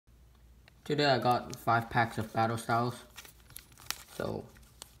Today I got 5 packs of battle styles. So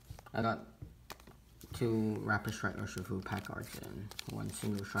I got 2 rapid strike Urshifu pack cards and 1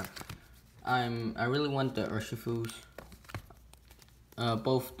 single strike. I really want the Urshifus.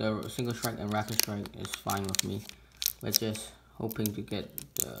 Both the single strike and rapid strike is fine with me, but just hoping to get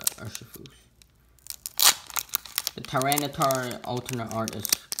the Urshifus. The Tyranitar alternate art is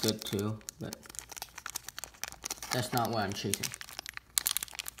good too, but that's not what I'm chasing.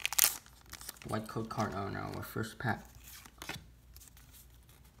 White code card on our first pack.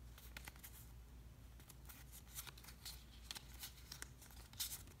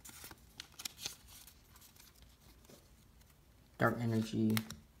 Dark Energy,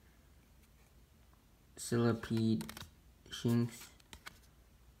 Silicipede, Shinx,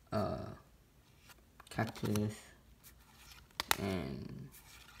 Cactus, and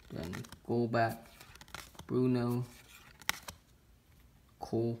then Golbat, Bruno,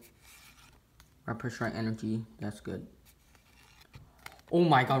 Cool, Rapid Strike Energy, that's good. Oh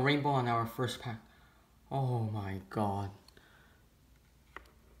my god, Rainbow on our first pack. Oh my god.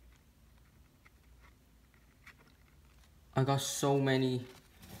 I got so many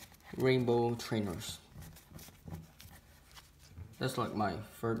rainbow trainers. That's like my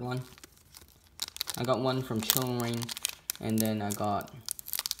third one. I got one from Chilling Reign, and then I got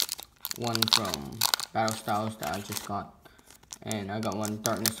one from Battle Styles that I just got, and I got one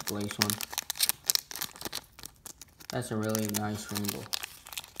Darkness Blaze one. That's a really nice rainbow.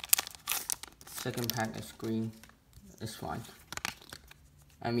 Second pack is green. It's fine.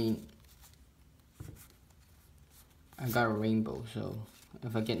 I mean, I got a rainbow, so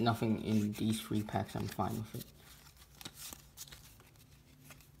if I get nothing in these 3 packs, I'm fine with it.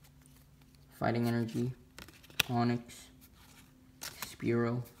 Fighting Energy, Onyx,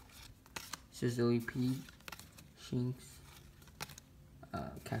 Spearow, Sizzlipede, Shinx,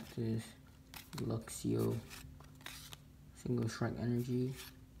 Cactus, Luxio, Single Strike Energy,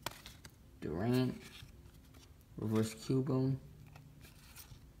 Durant, Reverse Cubone,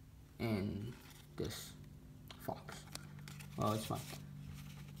 and this Fox. Well, it's fine.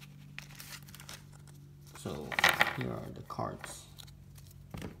 So here are the cards.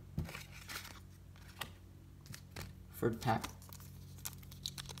 Third pack.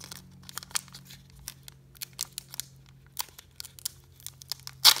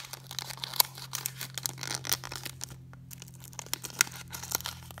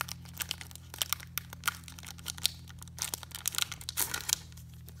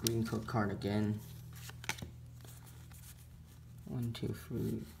 Green code card again. 1, 2,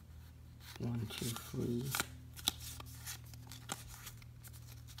 3. 1, 2, 3.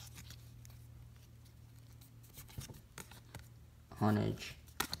 Honage,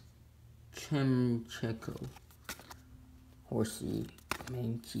 Chimcheko, Horsey,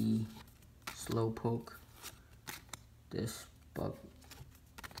 Mankey, Slowpoke, this bug,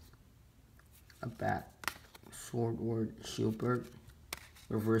 a bat, Swordward, Shieldbird,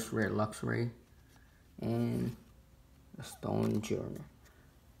 reverse rare Luxray, and a Stone Journal.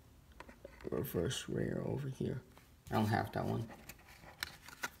 Reverse rare over here. I don't have that one.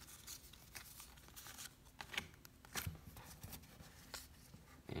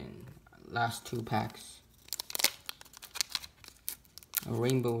 And last 2 packs. A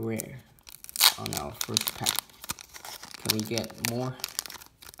rainbow rare on our first pack. Can we get more?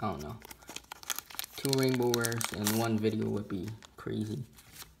 I don't know. 2 rainbow rares in 1 video would be crazy.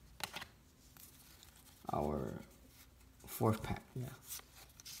 Our 4th pack, yeah.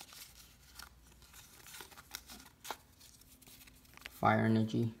 Fire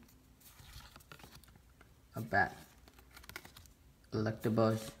Energy, a bat,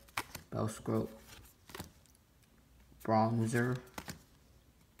 Electabuzz, Bellsprout, Bronzer,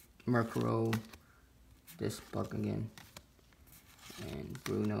 Murkrow, this bug again, and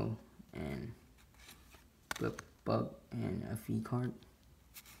Bruno, and Blip Bug, and a V card.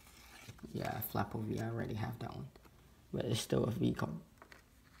 Yeah, Flapple V, I already have that one, but it's still a V card.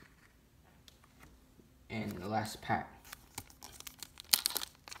 And the last pack.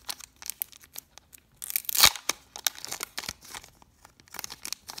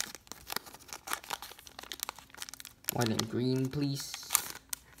 White and green, please.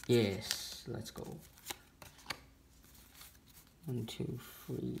 Yes, let's go. 1, 2,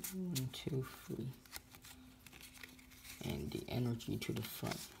 3, 1, 2, 3. And the energy to the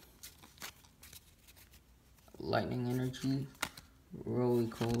front. Lightning Energy,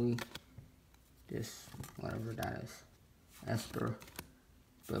 Roly-Poly, this, whatever that is. Esper,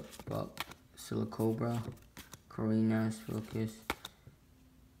 Buck, Silicobra, Corina's Focus,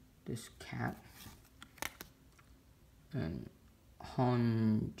 this cat, and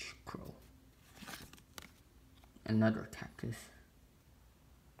Honchcrow. another cactus.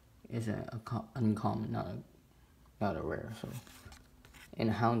 Is uncommon, not a rare. So,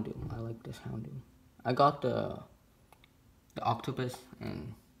 and Houndoom. I like this Houndoom. I got the octopus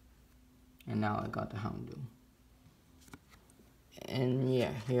and now I got the Houndoom. And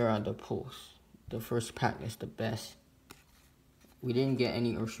yeah, here are the pulls. The first pack is the best. We didn't get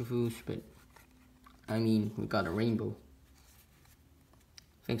any Urshifus, but I mean, we got a rainbow.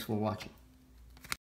 Thanks for watching.